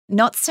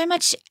Not so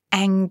much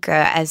anger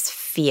as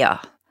fear.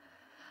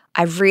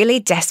 I really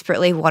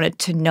desperately wanted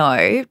to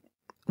know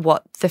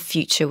what the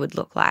future would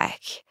look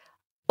like.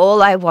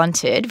 All I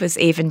wanted was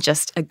even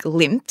just a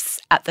glimpse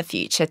at the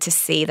future, to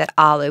see that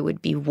Arlo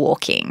would be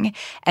walking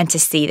and to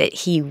see that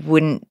he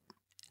wouldn't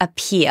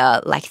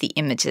appear like the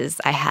images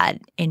I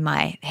had in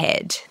my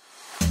head.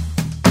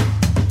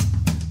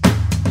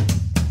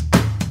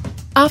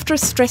 After a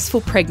stressful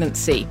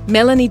pregnancy,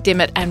 Melanie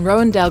Dimmitt and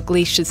Rowan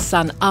Dalglish's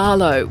son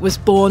Arlo was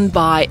born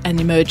by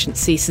an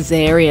emergency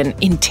caesarean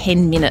in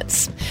 10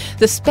 minutes.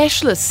 The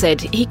specialist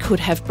said he could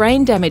have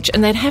brain damage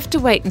and they'd have to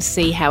wait and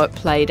see how it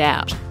played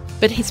out.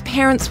 But his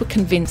parents were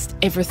convinced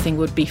everything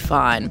would be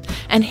fine,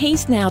 and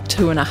he's now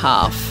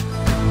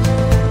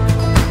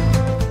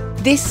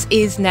 2.5. This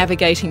is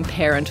Navigating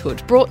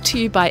Parenthood, brought to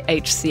you by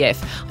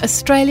HCF,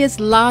 Australia's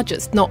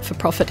largest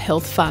not-for-profit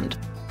health fund.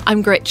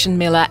 I'm Gretchen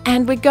Miller,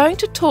 and we're going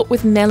to talk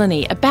with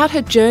Melanie about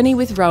her journey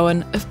with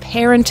Rowan of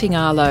parenting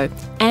Arlo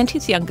and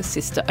his younger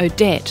sister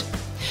Odette.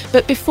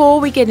 But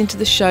before we get into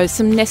the show,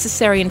 some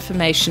necessary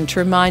information to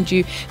remind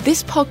you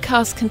this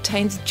podcast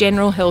contains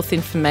general health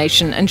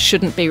information and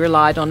shouldn't be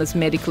relied on as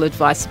medical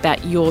advice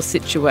about your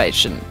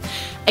situation.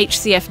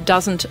 HCF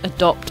doesn't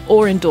adopt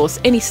or endorse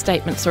any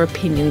statements or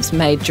opinions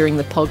made during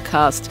the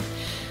podcast.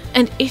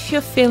 And if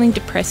you're feeling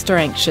depressed or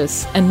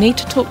anxious and need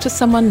to talk to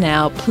someone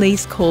now,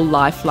 please call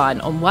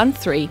Lifeline on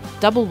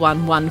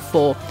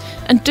 131114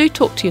 and do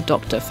talk to your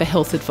doctor for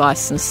health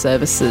advice and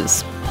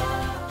services.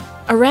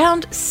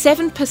 Around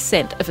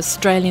 7% of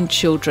Australian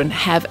children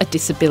have a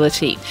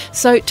disability,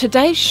 so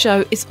today's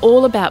show is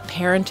all about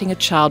parenting a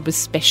child with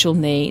special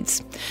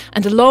needs.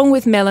 And along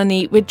with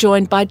Melanie, we're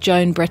joined by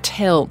Joan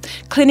Brattell,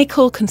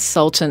 clinical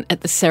consultant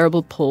at the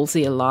Cerebral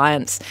Palsy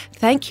Alliance.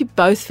 Thank you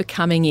both for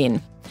coming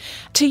in.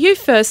 To you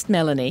first,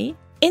 Melanie.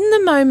 In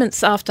the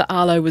moments after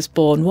Arlo was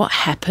born, what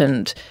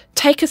happened?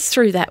 Take us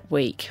through that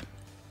week.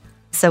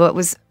 So it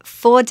was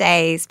 4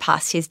 days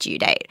past his due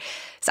date.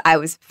 So I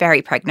was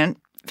very pregnant,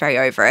 very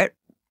over it.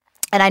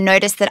 And I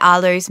noticed that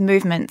Arlo's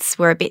movements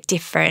were a bit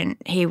different.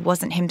 He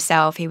wasn't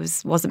himself. He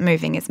wasn't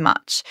moving as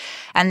much.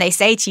 And they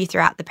say to you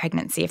throughout the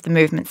pregnancy, if the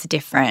movements are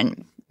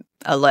different,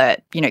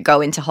 alert, go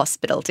into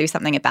hospital, do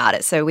something about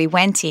it. So we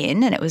went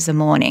in and it was a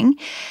morning.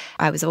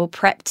 I was all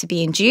prepped to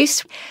be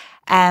induced.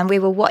 And we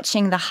were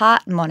watching the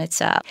heart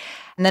monitor.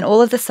 And then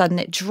all of a sudden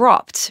it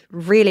dropped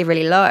really,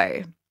 really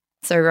low.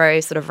 So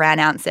Rose sort of ran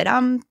out and said,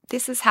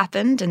 this has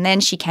happened. And then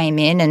she came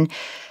in and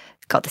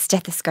got the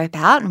stethoscope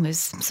out and was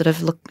sort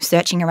of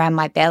searching around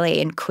my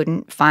belly and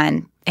couldn't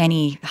find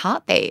any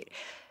heartbeat.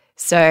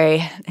 So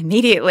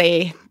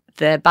immediately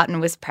the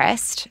button was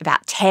pressed.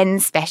 About 10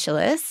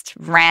 specialists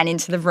ran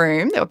into the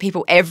room. There were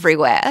people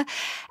everywhere.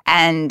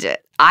 And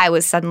I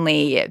was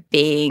suddenly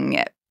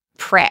being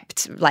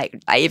prepped. Like,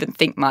 I even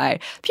think my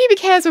pubic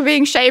hairs were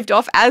being shaved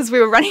off as we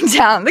were running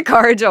down the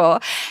corridor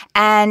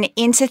and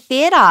into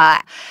theatre.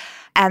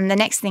 And the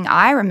next thing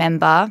I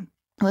remember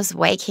was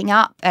waking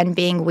up and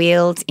being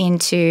wheeled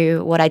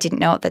into what I didn't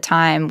know at the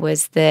time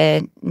was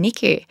the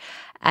NICU.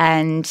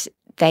 And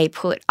they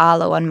put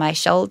Arlo on my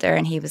shoulder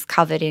and he was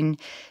covered in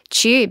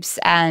tubes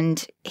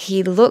and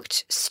he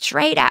looked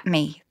straight at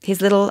me.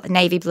 His little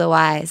navy blue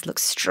eyes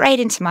looked straight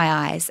into my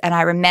eyes. And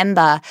I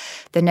remember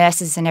the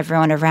nurses and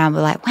everyone around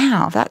were like,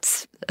 wow,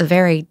 that's a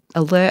very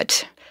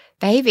alert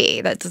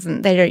baby.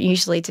 They don't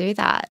usually do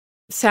that.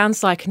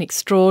 Sounds like an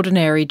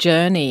extraordinary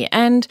journey.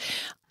 And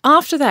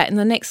after that, in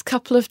the next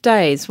couple of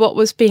days, what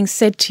was being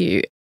said to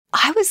you?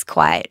 I was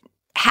quite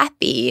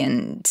happy,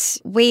 and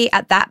we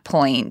at that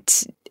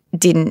point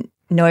didn't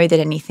know that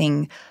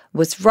anything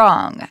was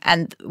wrong.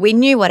 And we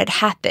knew what had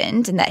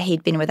happened and that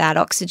he'd been without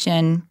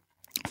oxygen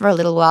for a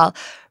little while.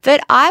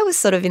 But I was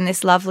sort of in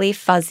this lovely,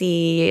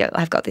 fuzzy,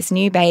 I've got this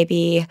new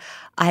baby.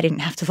 I didn't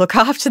have to look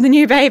after the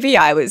new baby.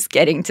 I was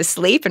getting to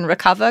sleep and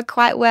recover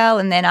quite well.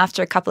 And then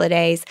after a couple of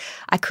days,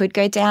 I could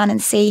go down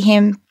and see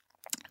him.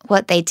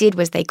 What they did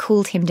was they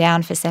cooled him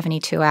down for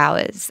 72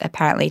 hours,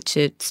 apparently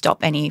to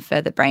stop any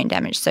further brain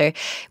damage. So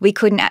we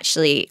couldn't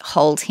actually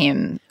hold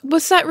him.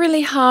 Was that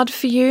really hard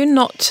for you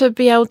not to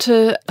be able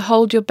to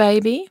hold your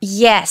baby?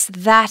 Yes,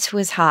 that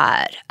was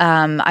hard.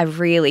 I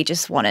really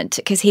just wanted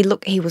to, because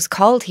he was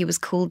cold. He was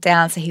cooled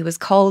down, so he was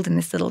cold in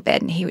this little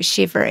bed and he was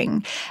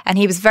shivering. And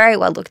he was very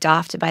well looked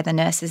after by the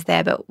nurses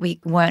there, but we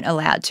weren't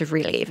allowed to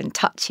really even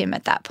touch him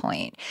at that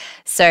point.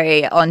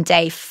 So on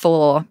day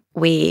 4,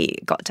 we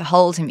got to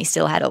hold him. He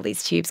still had all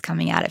these tubes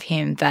coming out of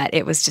him, but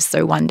it was just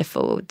so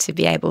wonderful to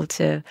be able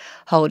to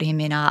hold him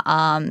in our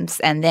arms.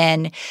 And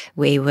then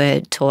we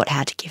were taught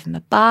how to give him a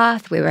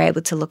bath. We were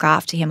able to look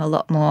after him a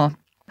lot more.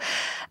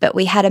 But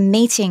we had a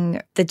meeting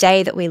the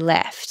day that we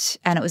left,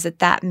 and it was at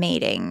that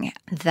meeting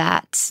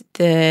that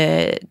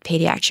the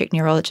paediatric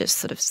neurologist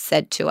sort of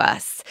said to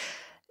us,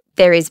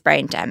 there is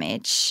brain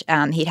damage.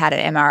 He'd had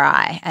an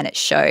MRI and it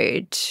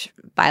showed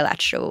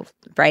bilateral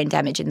brain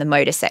damage in the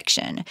motor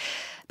section.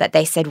 But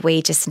they said,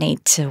 we just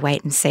need to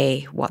wait and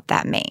see what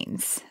that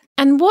means.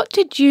 And what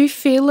did you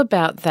feel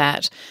about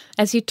that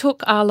as you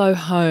took Arlo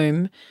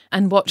home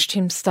and watched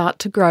him start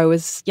to grow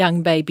as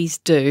young babies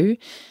do?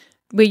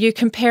 Were you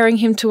comparing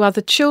him to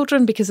other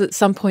children? Because at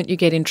some point you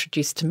get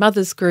introduced to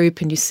Mother's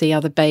Group and you see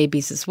other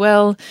babies as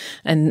well,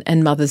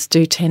 and mothers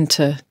do tend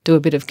to do a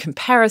bit of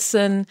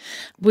comparison.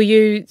 Were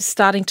you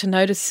starting to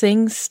notice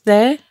things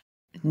there?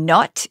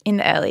 Not in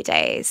the early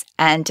days.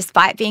 And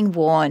despite being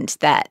warned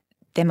that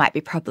there might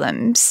be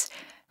problems,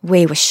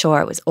 we were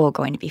sure it was all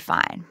going to be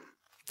fine.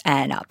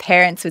 And our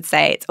parents would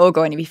say it's all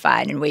going to be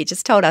fine. And we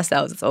just told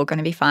ourselves it's all going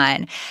to be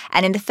fine.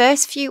 And in the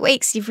first few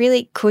weeks, you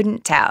really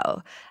couldn't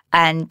tell.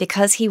 And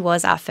because he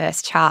was our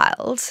first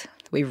child,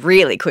 we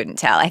really couldn't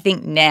tell. I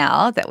think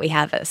now that we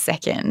have a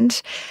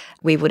second,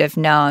 we would have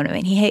known. I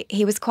mean,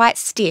 he was quite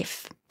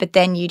stiff, but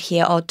then you'd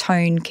hear, oh,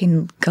 tone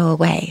can go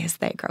away as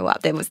they grow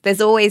up.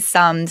 There's always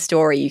some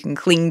story you can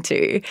cling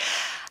to.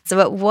 So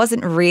it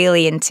wasn't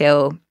really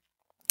until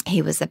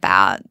he was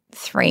about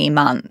 3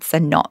 months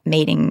and not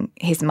meeting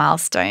his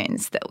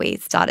milestones that we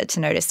started to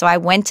notice. So I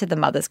went to the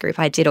Mother's Group,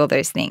 I did all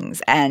those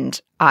things, and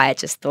I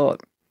just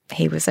thought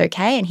he was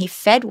okay and he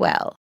fed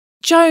well.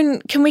 Joan,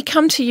 can we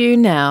come to you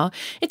now?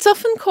 It's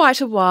often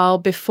quite a while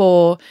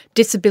before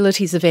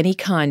disabilities of any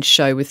kind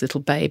show with little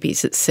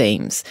babies, it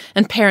seems,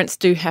 and parents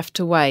do have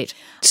to wait.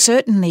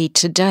 Certainly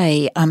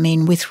today,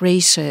 with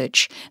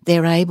research,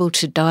 they're able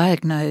to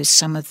diagnose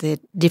some of the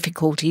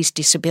difficulties,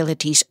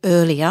 disabilities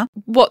earlier.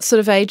 What sort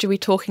of age are we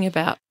talking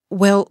about?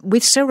 Well,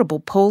 with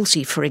cerebral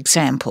palsy, for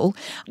example,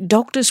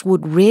 doctors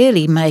would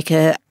rarely make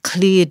a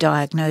clear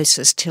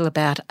diagnosis till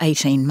about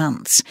 18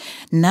 months.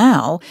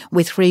 Now,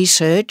 with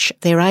research,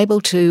 they're able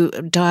to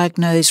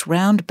diagnose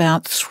round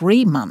about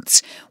 3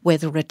 months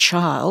whether a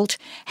child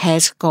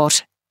has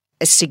got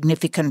a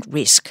significant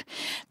risk.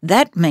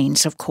 That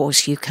means, of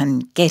course, you can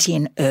get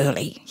in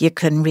early. You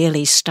can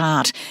really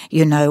start,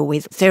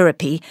 with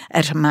therapy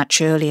at a much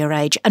earlier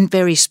age and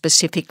very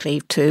specifically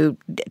to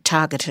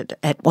target it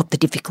at what the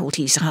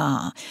difficulties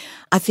are.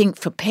 I think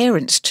for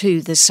parents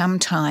too, there's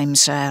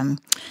sometimes a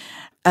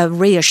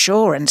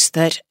reassurance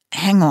that,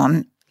 hang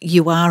on,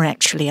 you are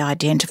actually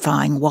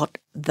identifying what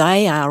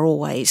they are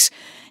always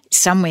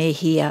somewhere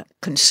here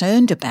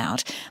concerned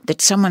about, that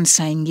someone's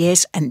saying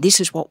yes, and this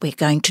is what we're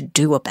going to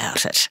do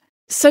about it.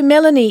 So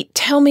Melanie,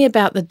 tell me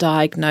about the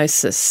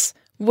diagnosis.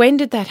 When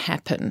did that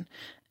happen?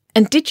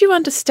 And did you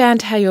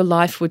understand how your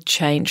life would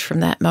change from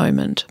that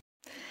moment?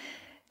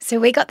 So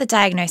we got the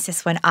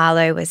diagnosis when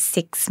Arlo was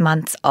 6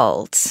 months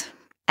old,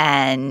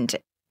 and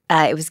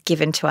it was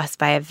given to us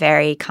by a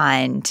very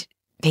kind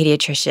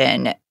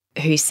paediatrician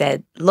who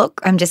said,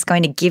 look, I'm just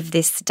going to give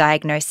this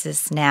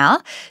diagnosis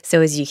now so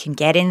as you can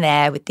get in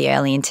there with the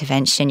early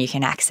intervention, you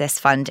can access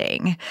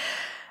funding.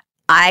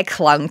 I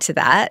clung to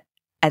that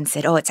and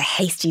said, oh, it's a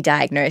hasty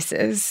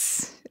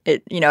diagnosis.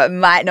 It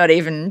might not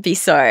even be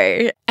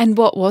so. And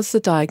what was the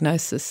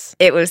diagnosis?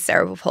 It was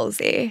cerebral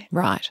palsy.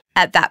 Right.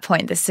 At that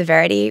point, the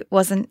severity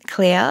wasn't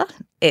clear.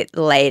 It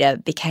later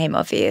became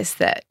obvious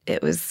that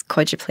it was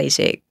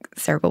quadriplegic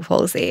cerebral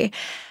palsy.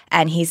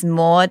 And he's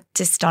more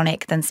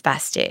dystonic than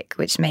spastic,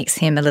 which makes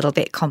him a little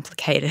bit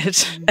complicated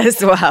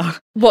as well.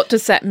 What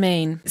does that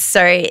mean?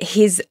 So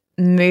his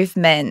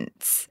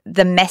movements,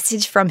 the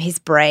message from his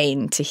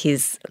brain to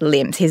his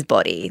limbs, his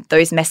body,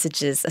 those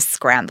messages are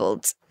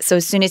scrambled. So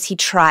as soon as he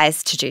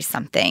tries to do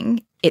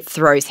something, it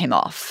throws him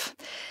off.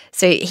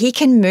 So he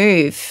can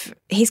move.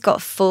 He's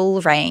got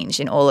full range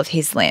in all of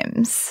his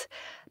limbs.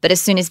 But as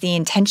soon as the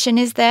intention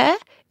is there,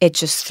 it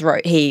just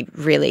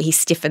he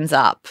stiffens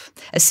up.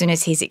 As soon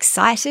as he's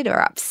excited or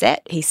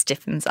upset, he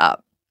stiffens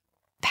up.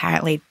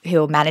 Apparently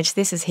he'll manage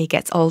this as he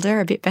gets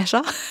older a bit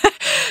better.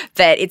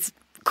 But it's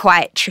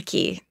quite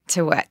tricky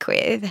to work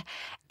with.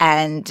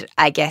 And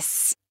I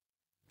guess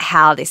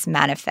how this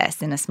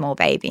manifests in a small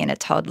baby and a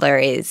toddler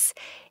is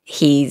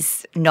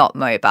he's not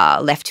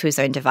mobile, left to his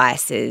own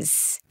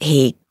devices.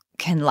 He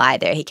can lie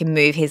there, he can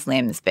move his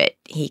limbs, but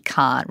he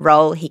can't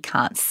roll, he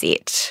can't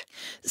sit.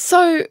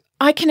 So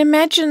I can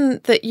imagine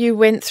that you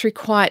went through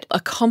quite a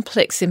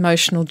complex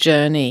emotional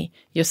journey,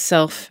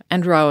 yourself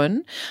and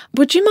Rowan.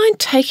 Would you mind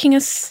taking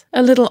us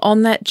a little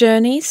on that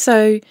journey?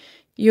 So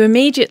you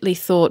immediately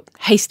thought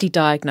hasty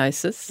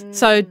diagnosis.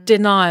 So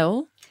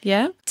denial,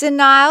 yeah?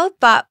 Denial,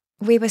 but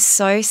we were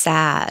so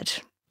sad.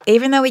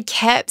 Even though we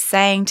kept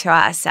saying to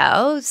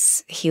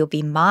ourselves, he'll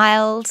be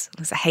mild, it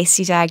was a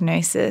hasty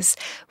diagnosis,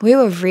 we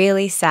were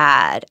really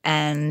sad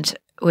and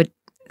would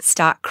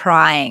start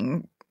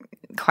crying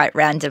quite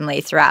randomly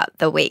throughout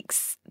the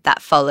weeks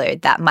that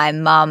followed. That my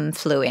mum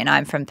flew in.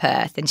 I'm from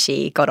Perth, and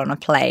she got on a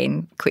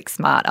plane quick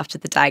smart after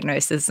the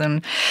diagnosis,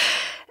 and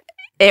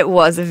it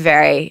was a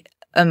very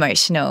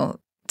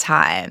emotional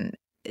time.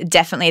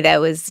 Definitely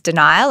there was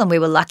denial, and we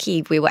were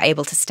lucky we were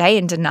able to stay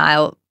in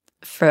denial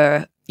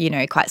for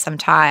quite some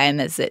time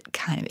as it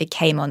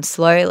came on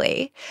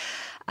slowly.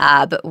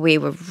 But we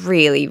were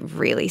really,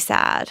 really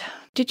sad.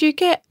 Did you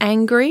get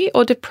angry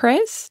or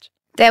depressed?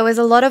 There was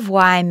a lot of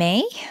why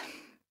me?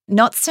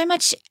 Not so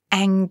much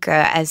anger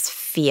as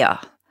fear.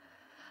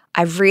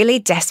 I really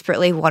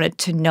desperately wanted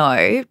to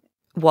know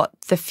what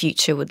the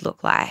future would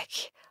look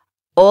like.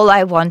 All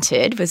I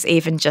wanted was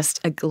even just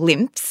a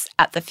glimpse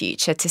at the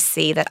future, to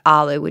see that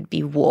Arlo would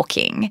be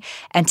walking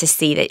and to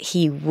see that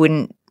he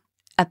wouldn't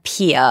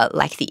appear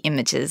like the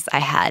images I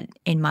had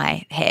in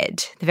my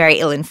head, the very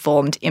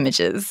ill-informed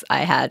images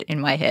I had in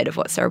my head of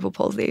what cerebral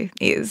palsy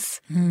is.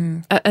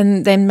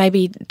 And then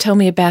maybe tell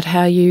me about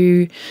how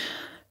you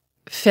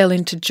fell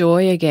into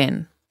joy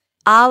again.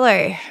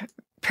 Arlo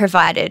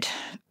provided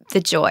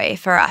the joy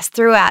for us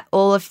throughout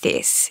all of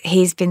this.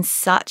 He's been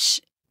such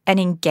an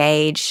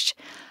engaged,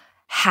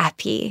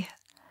 happy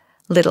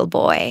little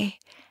boy,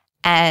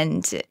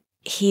 and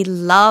he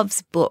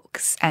loves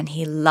books and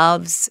he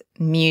loves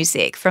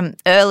music. From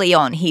early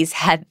on, he's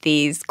had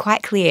these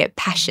quite clear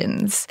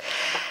passions.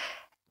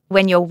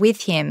 When you're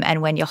with him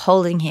and when you're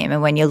holding him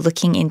and when you're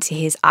looking into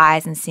his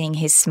eyes and seeing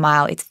his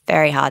smile, it's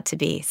very hard to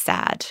be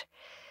sad.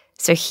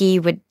 So he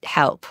would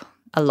help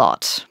a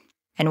lot.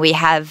 And we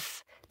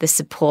have the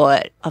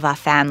support of our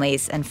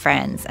families and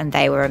friends, and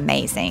they were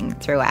amazing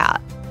throughout.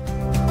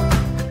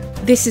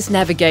 This is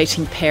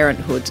Navigating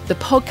Parenthood, the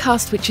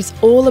podcast which is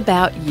all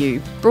about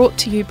you, brought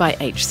to you by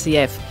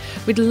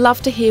HCF. We'd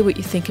love to hear what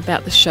you think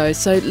about the show,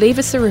 so leave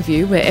us a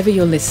review wherever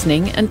you're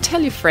listening and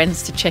tell your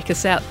friends to check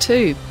us out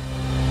too.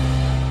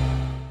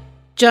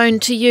 Joan,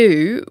 to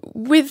you,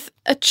 with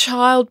a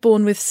child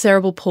born with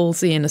cerebral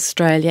palsy in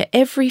Australia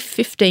every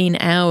 15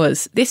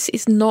 hours, this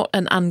is not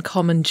an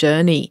uncommon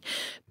journey.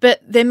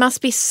 But there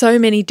must be so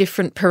many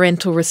different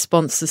parental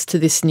responses to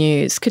this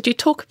news. Could you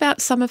talk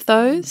about some of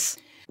those?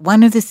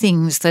 One of the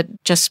things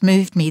that just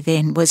moved me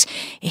then was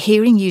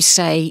hearing you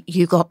say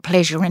you got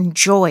pleasure and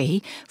joy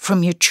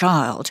from your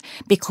child,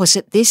 because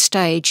at this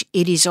stage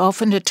it is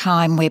often a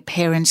time where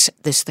parents,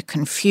 there's the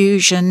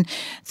confusion,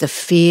 the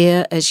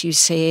fear, as you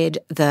said,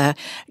 the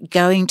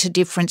going to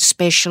different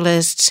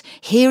specialists,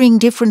 hearing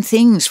different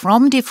things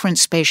from different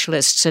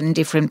specialists and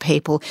different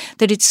people,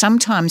 that it's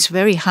sometimes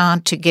very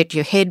hard to get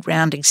your head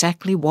round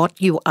exactly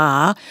what you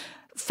are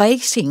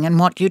facing and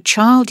what your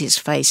child is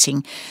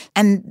facing.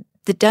 And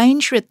the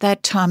danger at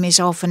that time is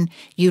often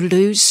you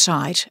lose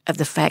sight of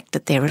the fact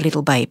that they're a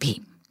little baby.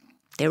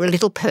 They're a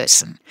little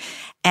person.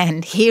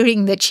 And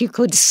hearing that you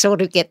could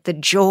sort of get the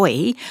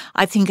joy,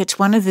 I think it's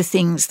one of the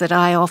things that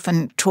I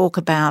often talk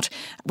about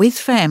with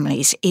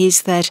families,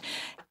 is that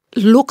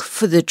look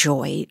for the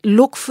joy,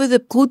 look for the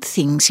good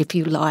things, if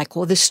you like,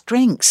 or the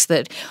strengths,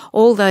 that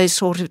all those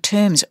sort of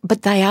terms,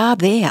 but they are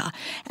there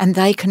and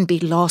they can be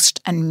lost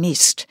and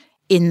missed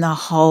in the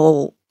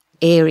whole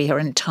area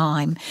and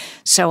time.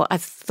 So I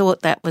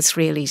thought that was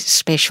really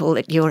special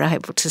that you were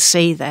able to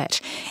see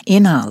that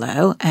in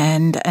Arlo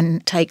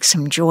and take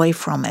some joy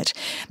from it,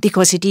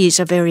 because it is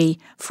a very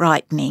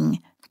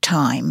frightening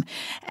time.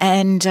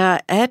 And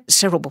at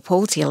Cerebral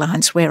Palsy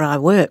Alliance, where I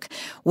work,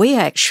 we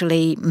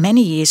actually,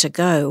 many years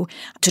ago,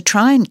 to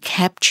try and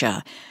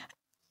capture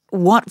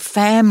what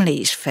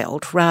families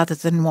felt rather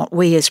than what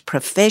we as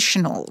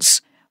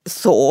professionals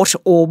thought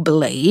or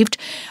believed,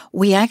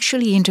 we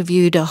actually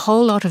interviewed a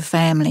whole lot of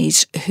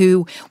families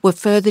who were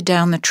further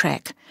down the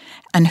track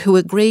and who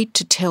agreed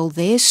to tell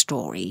their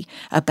story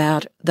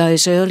about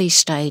those early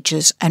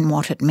stages and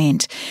what it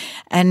meant.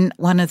 And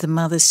one of the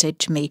mothers said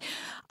to me,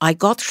 I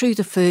got through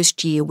the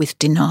first year with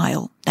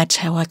denial. That's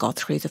how I got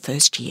through the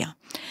first year.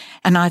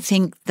 And I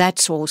think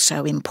that's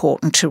also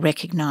important to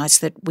recognise,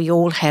 that we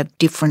all have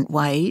different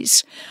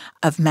ways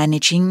of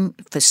managing.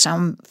 For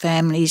some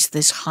families,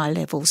 there's high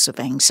levels of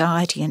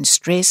anxiety and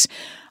stress.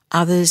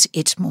 Others,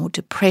 it's more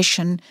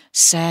depression,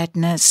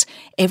 sadness.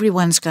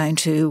 Everyone's going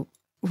to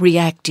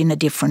react in a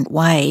different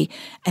way,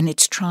 and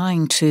it's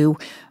trying to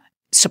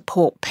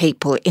support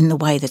people in the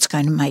way that's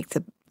going to make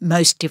the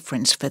most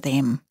difference for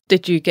them.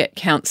 Did you get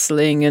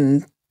counselling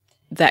and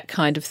that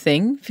kind of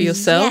thing for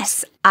yourself?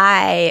 Yes,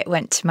 I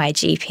went to my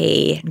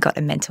GP and got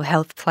a mental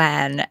health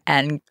plan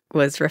and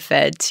was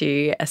referred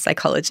to a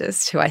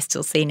psychologist who I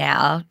still see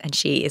now, and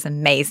she is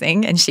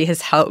amazing and she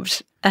has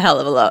helped a hell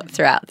of a lot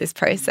throughout this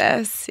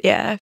process.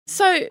 Yeah.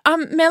 So,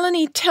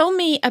 Melanie, tell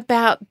me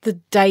about the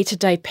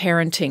day-to-day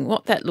parenting,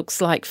 what that looks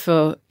like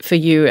for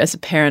you as a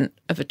parent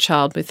of a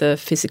child with a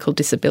physical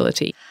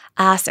disability.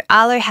 So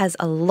Arlo has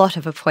a lot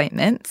of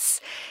appointments.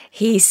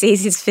 He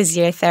sees his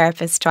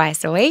physiotherapist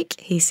twice a week.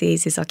 He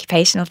sees his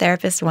occupational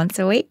therapist once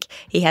a week.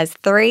 He has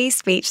 3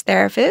 speech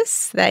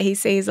therapists that he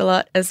sees a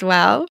lot as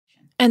well.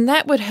 And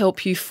that would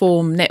help you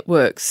form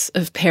networks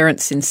of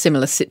parents in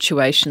similar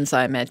situations,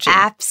 I imagine.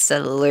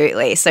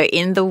 Absolutely. So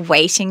in the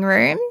waiting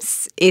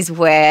rooms is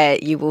where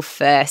you will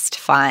first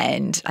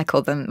find, I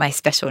call them my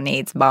special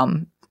needs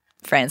mum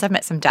friends. I've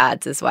met some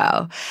dads as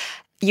well.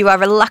 You are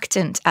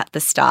reluctant at the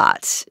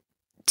start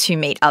to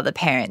meet other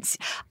parents.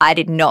 I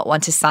did not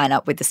want to sign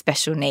up with the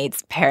special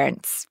needs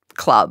parents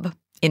club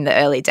in the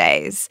early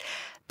days.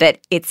 But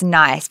it's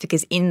nice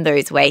because in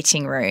those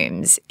waiting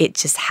rooms, it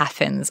just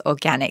happens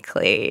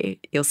organically.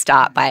 You'll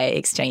start by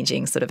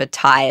exchanging sort of a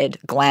tired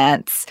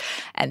glance,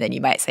 and then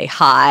you might say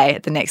hi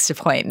at the next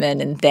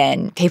appointment. And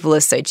then people are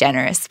so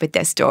generous with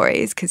their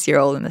stories because you're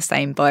all in the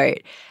same boat.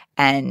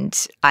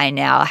 And I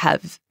now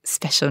have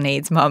special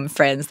needs mum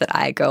friends that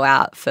I go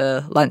out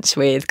for lunch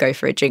with, go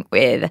for a drink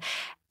with.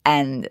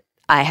 And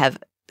I have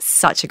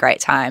such a great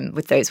time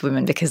with those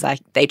women because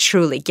they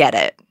truly get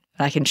it.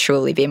 I can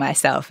truly be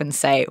myself and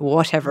say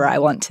whatever I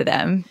want to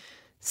them.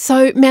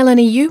 So,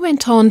 Melanie, you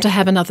went on to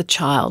have another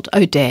child,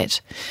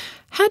 Odette.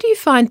 How do you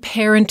find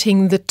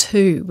parenting the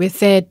two with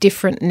their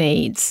different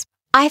needs?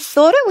 I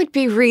thought it would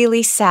be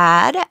really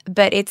sad,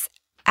 but it's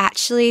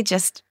actually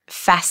just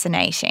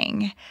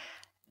fascinating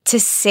to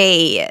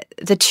see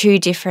the two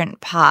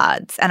different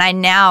parts. And I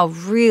now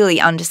really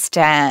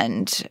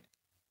understand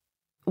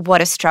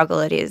what a struggle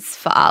it is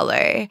for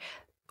Arlo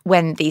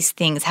when these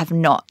things have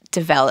not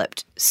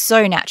developed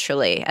so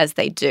naturally as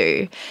they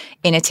do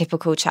in a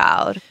typical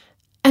child.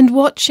 And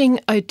watching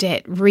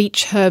Odette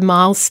reach her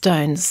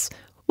milestones,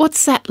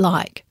 what's that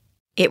like?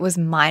 It was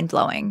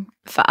mind-blowing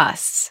for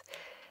us.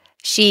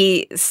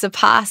 She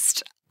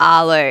surpassed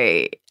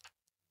Arlo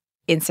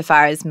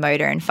insofar as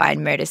motor and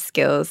fine motor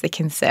skills are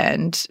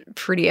concerned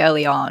pretty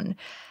early on.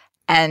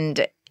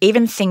 And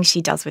even things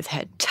she does with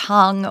her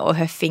tongue or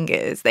her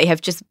fingers, they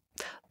have just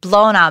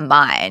blown our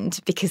mind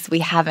because we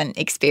haven't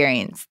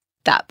experienced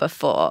that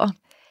before.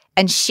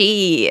 And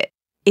she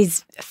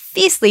is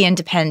fiercely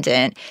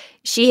independent.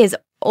 She has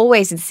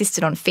always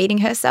insisted on feeding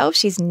herself.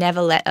 She's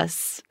never let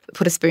us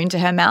put a spoon to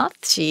her mouth.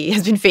 She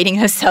has been feeding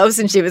herself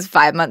since she was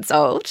 5 months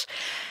old.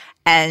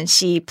 And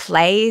she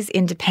plays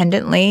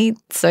independently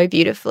so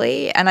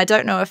beautifully. And I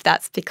don't know if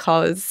that's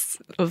because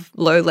of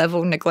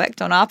low-level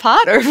neglect on our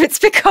part or if it's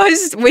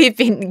because we've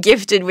been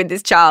gifted with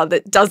this child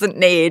that doesn't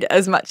need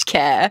as much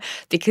care,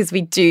 because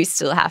we do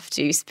still have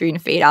to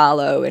spoon-feed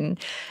Arlo and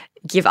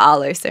give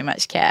Arlo so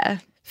much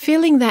care.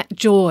 Feeling that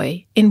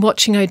joy in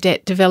watching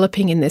Odette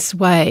developing in this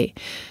way,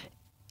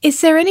 is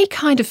there any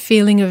kind of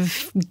feeling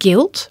of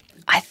guilt?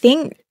 I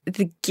think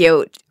the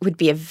guilt would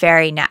be a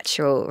very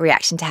natural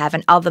reaction to have,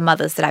 and other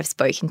mothers that I've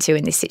spoken to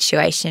in this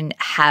situation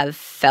have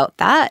felt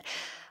that.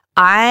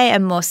 I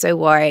am more so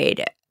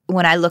worried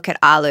when I look at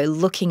Arlo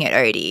looking at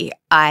Odie.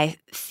 I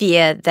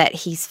fear that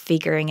he's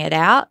figuring it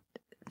out,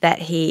 that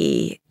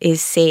he is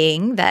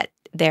seeing that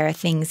there are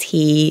things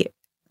he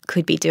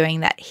could be doing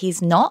that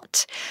he's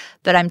not.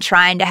 But I'm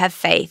trying to have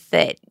faith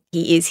that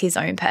he is his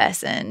own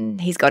person,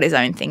 he's got his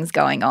own things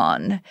going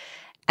on,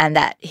 and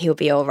that he'll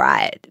be all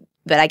right.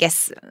 But I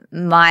guess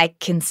my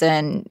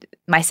concern,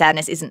 my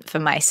sadness isn't for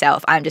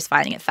myself. I'm just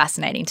finding it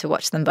fascinating to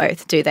watch them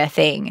both do their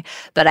thing.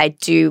 But I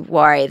do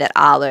worry that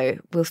Arlo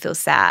will feel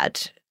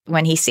sad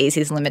when he sees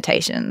his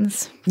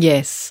limitations.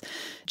 Yes.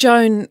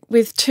 Joan,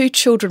 with two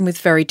children with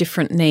very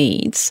different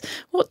needs,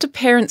 what do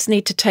parents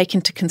need to take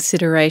into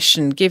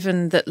consideration,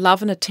 given that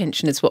love and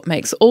attention is what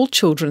makes all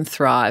children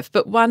thrive,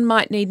 but one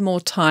might need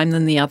more time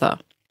than the other?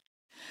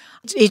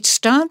 It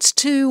starts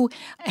to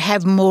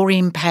have more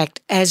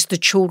impact as the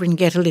children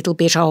get a little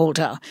bit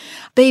older.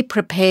 Be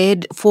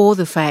prepared for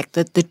the fact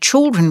that the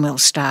children will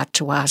start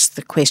to ask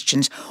the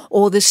questions,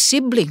 or the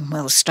sibling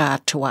will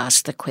start to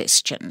ask the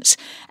questions.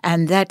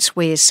 And that's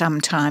where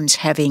sometimes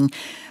having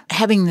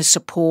the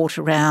support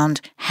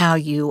around how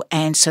you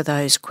answer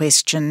those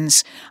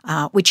questions,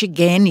 which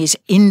again is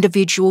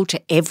individual to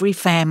every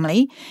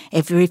family.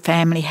 Every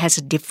family has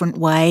a different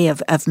way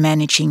of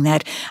managing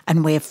that,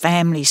 and where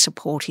family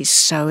support is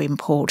so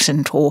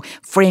important, or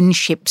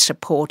friendship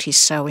support is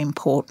so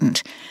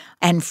important.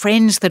 And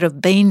friends that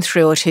have been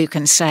through it who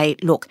can say,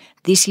 look,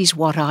 this is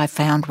what I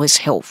found was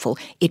helpful.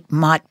 It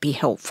might be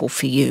helpful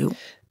for you.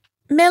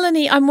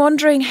 Melanie, I'm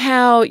wondering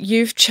how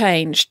you've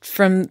changed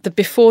from the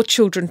before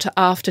children to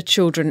after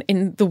children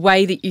in the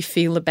way that you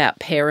feel about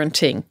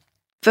parenting.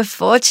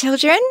 Before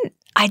children,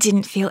 I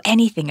didn't feel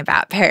anything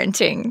about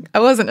parenting. I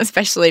wasn't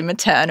especially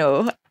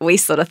maternal. We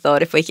sort of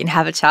thought if we can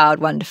have a child,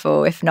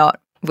 wonderful. If not,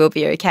 we'll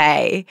be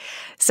okay.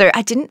 So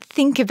I didn't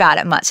think about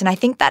it much, and I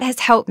think that has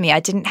helped me. I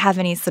didn't have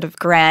any sort of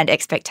grand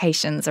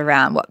expectations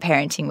around what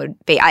parenting would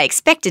be. I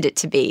expected it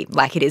to be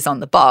like it is on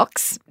the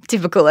box,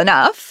 typical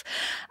enough,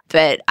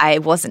 but I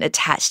wasn't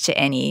attached to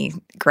any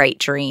great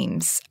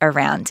dreams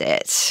around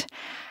it.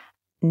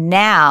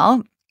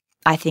 Now,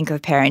 I think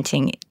of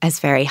parenting as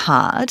very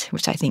hard,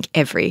 which I think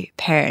every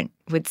parent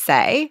would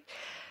say.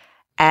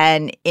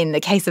 And in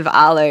the case of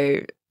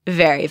Arlo,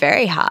 very,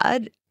 very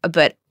hard,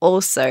 but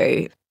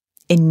also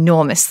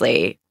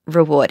enormously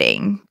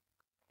rewarding.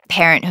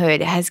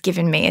 Parenthood has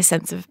given me a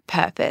sense of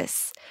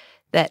purpose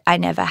that I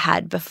never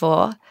had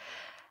before.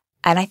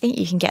 And I think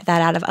you can get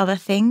that out of other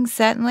things,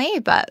 certainly.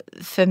 But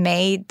for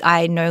me,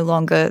 I no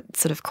longer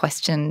sort of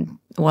question,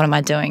 what am I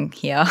doing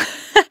here?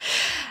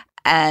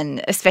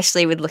 And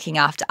especially with looking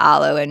after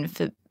Arlo and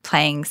for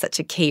playing such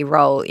a key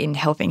role in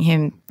helping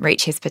him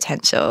reach his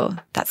potential,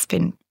 that's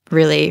been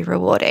really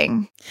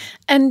rewarding.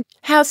 And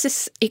how's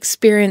this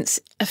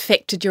experience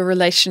affected your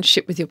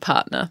relationship with your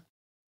partner?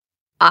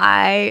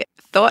 I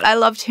thought I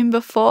loved him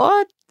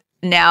before.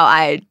 Now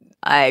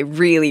I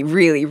really,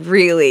 really,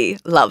 really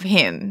love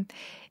him.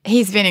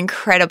 He's been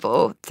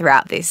incredible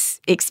throughout this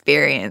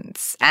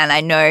experience, and I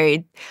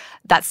know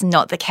that's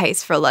not the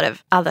case for a lot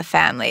of other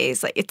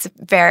families. Like, it's a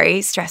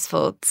very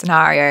stressful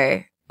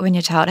scenario when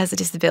your child has a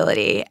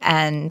disability,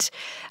 and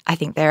I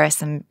think there are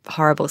some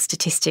horrible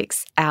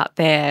statistics out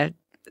there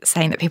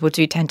saying that people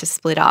do tend to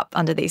split up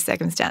under these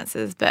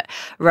circumstances, but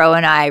Ro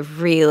and I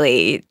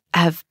really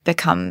have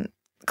become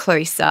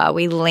closer.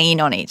 We lean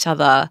on each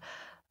other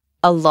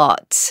a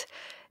lot.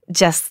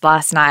 Just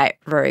last night,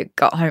 Ro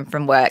got home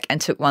from work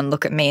and took one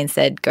look at me and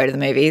said, go to the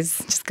movies,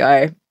 just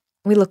go.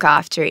 We look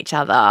after each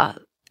other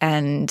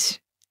and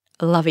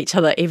love each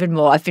other even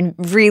more. I've been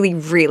really,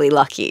 really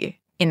lucky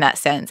in that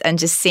sense. And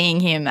just seeing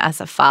him as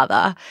a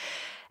father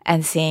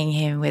and seeing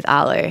him with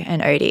Arlo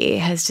and Odie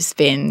has just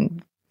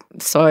been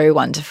so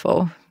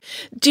wonderful.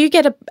 Do you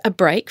get a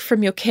break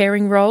from your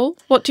caring role?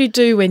 What do you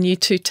do when you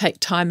two take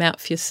time out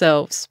for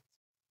yourselves?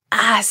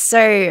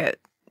 So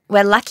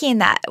we're lucky in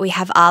that we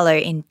have Arlo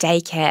in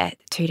daycare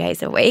 2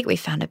 days a week. We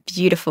found a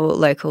beautiful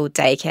local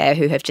daycare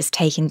who have just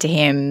taken to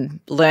him,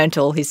 learnt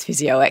all his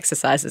physio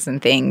exercises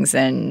and things.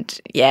 And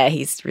yeah,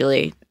 he's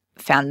really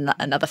found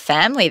another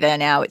family there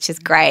now, which is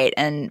great.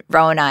 And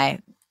Ro and I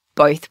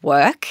both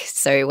work,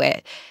 so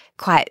we're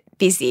quite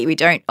busy. We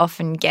don't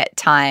often get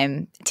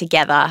time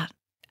together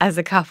as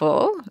a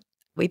couple.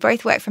 We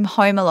both work from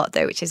home a lot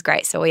though, which is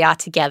great. So we are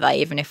together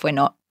even if we're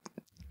not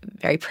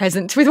very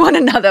present with one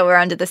another. We're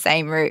under the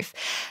same roof.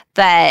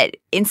 But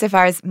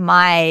insofar as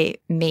my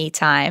me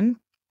time,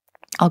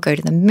 I'll go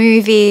to the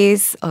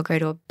movies, I'll go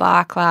to a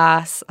bar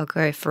class, I'll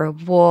go for a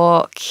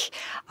walk,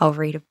 I'll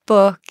read a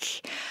book.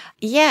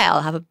 Yeah,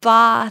 I'll have a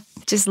bath.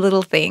 Just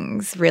little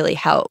things really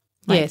help.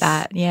 Like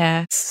that,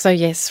 yeah. So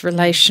yes,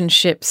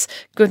 relationships.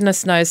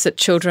 Goodness knows that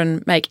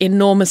children make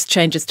enormous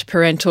changes to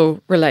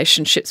parental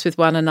relationships with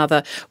one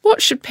another.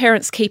 What should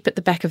parents keep at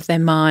the back of their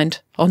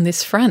mind on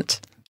this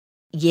front?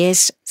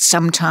 Yes,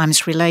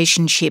 sometimes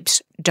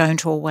relationships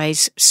don't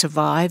always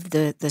survive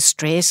the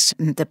stress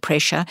and the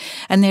pressure,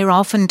 and there are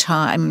often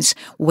times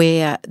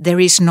where there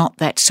is not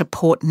that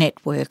support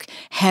network.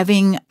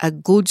 Having a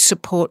good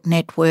support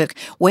network,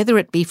 whether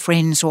it be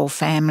friends or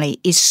family,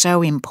 is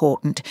so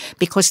important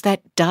because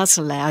that does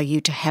allow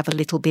you to have a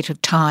little bit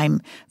of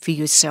time for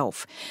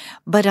yourself.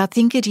 But I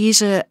think it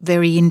is a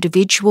very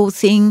individual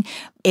thing.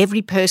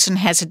 Every person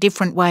has a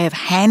different way of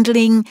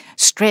handling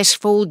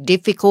stressful,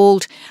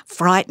 difficult,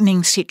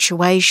 frightening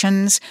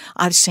situations.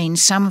 I've seen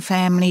some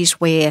families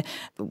where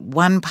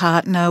one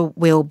partner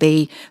will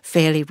be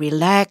fairly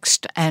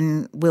relaxed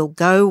and will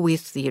go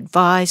with the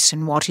advice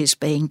and what is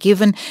being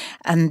given,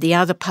 and the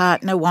other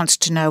partner wants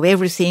to know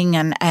everything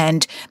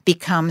and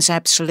becomes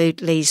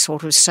absolutely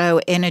sort of so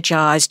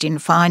energised in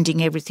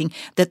finding everything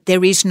that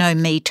there is no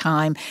me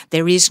time,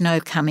 there is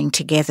no coming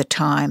together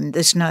time,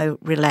 there's no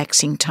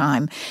relaxing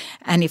time.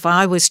 And if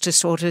I was to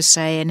sort of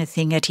say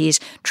anything, it is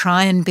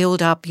try and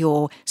build up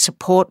your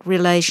support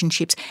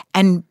relationships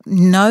and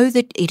know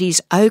that it is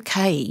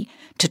okay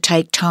to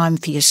take time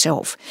for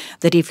yourself.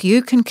 That if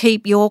you can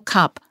keep your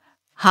cup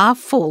half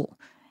full,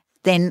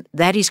 then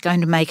that is going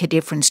to make a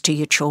difference to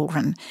your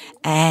children.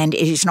 And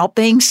it is not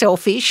being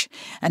selfish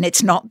and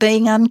it's not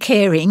being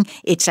uncaring.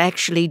 It's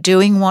actually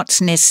doing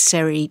what's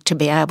necessary to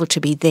be able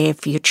to be there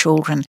for your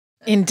children.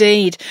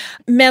 Indeed.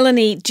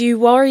 Melanie, do you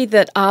worry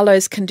that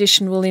Arlo's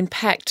condition will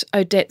impact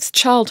Odette's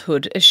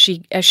childhood as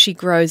she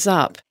grows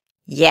up?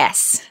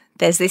 Yes.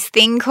 There's this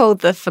thing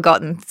called the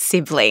forgotten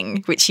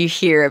sibling, which you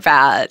hear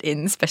about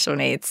in special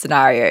needs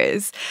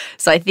scenarios.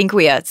 So I think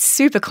we are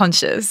super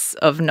conscious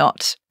of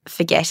not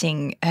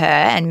forgetting her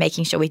and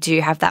making sure we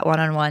do have that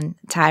one-on-one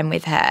time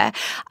with her.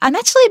 I'm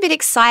actually a bit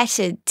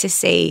excited to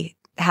see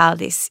how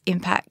this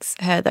impacts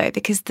her, though,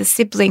 because the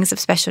siblings of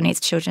special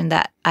needs children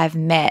that I've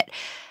met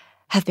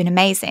have been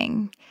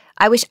amazing.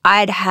 I wish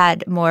I'd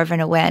had more of an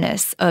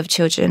awareness of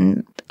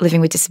children living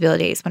with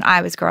disabilities when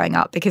I was growing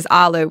up, because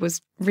Arlo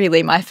was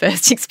really my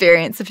first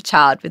experience of a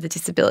child with a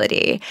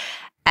disability.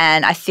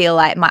 And I feel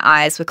like my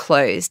eyes were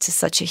closed to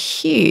such a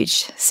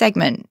huge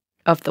segment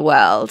of the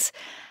world.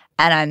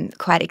 And I'm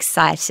quite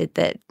excited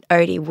that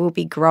Odie will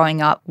be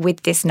growing up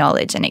with this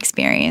knowledge and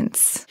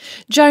experience.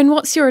 Joan,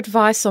 what's your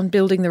advice on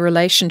building the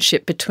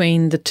relationship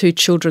between the two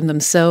children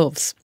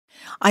themselves?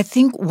 I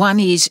think one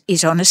is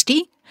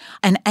honesty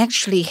and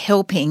actually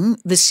helping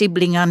the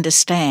sibling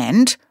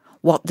understand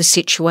what the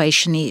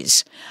situation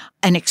is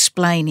and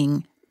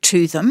explaining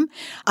to them.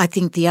 I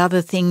think the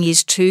other thing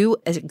is too,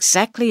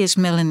 exactly as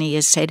Melanie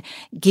has said,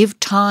 give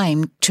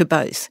time to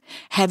both.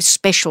 Have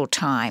special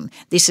time.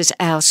 This is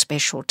our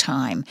special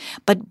time.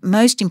 But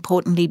most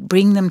importantly,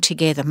 bring them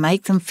together.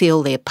 Make them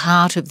feel they're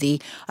part of the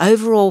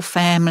overall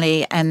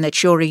family and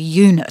that you're a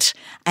unit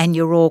and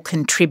you're all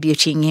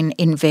contributing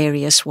in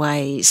various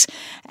ways.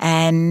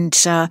 And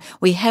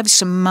we have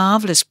some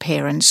marvellous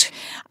parents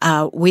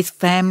with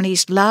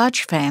families,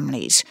 large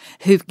families,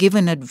 who've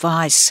given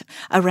advice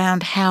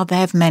around how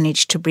they've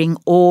managed to bring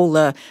all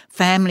the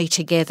family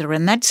together.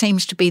 And that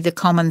seems to be the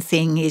common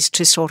thing, is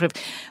to sort of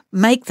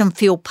make them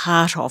feel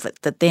part of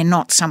it, that they're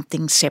not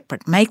something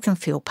separate. Make them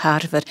feel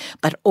part of it,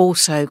 but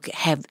also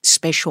have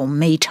special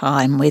me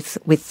time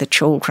with the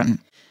children.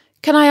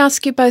 Can I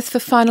ask you both for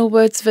final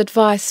words of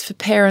advice for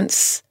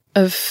parents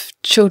of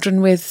children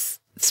with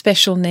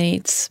special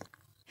needs?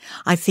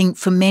 I think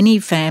for many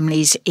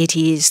families it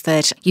is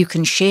that you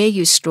can share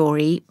your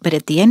story, but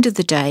at the end of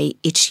the day,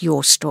 it's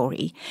your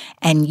story.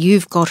 And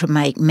you've got to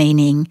make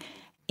meaning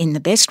in the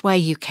best way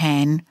you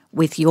can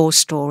with your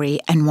story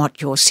and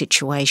what your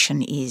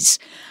situation is.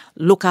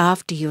 Look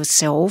after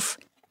yourself.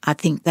 I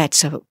think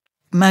that's a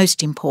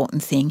most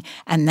important thing,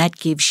 and that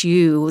gives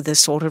you the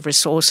sort of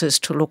resources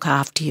to look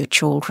after your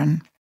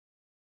children.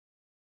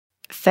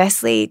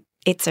 Firstly,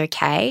 it's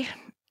okay.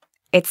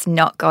 It's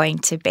not going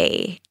to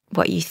be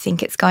what you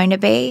think it's going to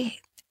be.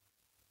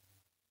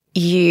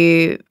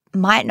 You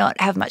might not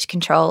have much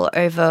control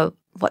over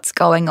what's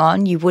going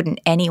on. You wouldn't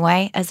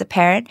anyway as a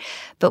parent,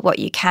 but what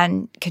you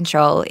can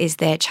control is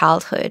their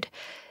childhood.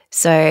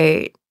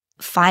 So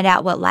find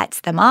out what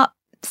lights them up,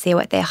 see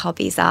what their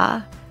hobbies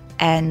are,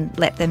 and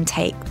let them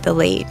take the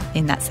lead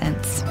in that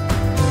sense.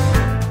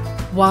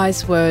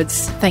 Wise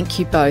words. Thank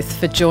you both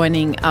for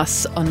joining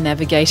us on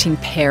Navigating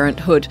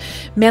Parenthood.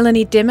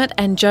 Melanie Demmett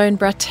and Joan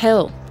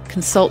Brattell,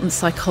 consultant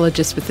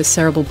psychologist with the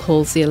Cerebral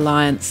Palsy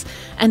Alliance.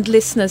 And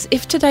listeners,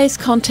 if today's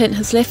content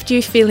has left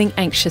you feeling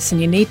anxious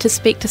and you need to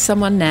speak to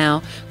someone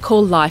now,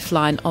 call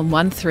Lifeline on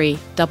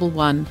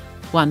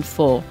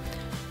 131114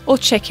 or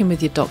check in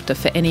with your doctor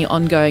for any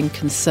ongoing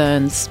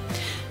concerns.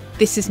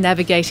 This is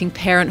Navigating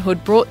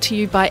Parenthood, brought to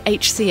you by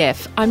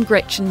HCF. I'm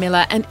Gretchen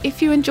Miller, and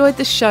if you enjoyed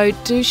the show,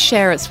 do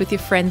share us with your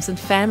friends and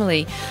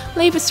family.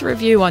 Leave us a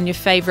review on your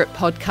favourite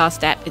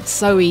podcast app. It's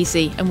so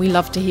easy, and we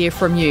love to hear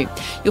from you.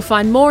 You'll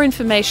find more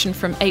information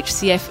from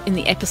HCF in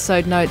the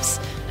episode notes,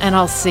 and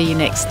I'll see you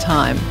next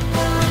time.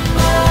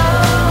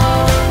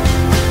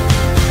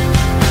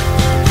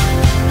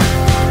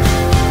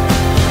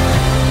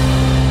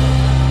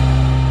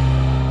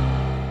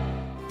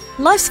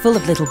 Life's full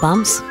of little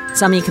bumps.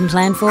 Some you can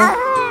plan for,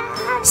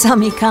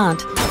 some you can't.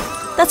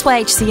 That's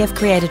why HCF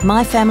created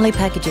My Family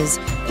Packages.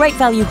 Great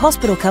value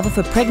hospital cover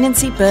for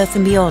pregnancy, birth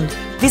and beyond.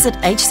 Visit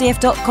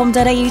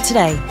hcf.com.au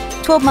today.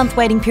 12-month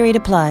waiting period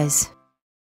applies.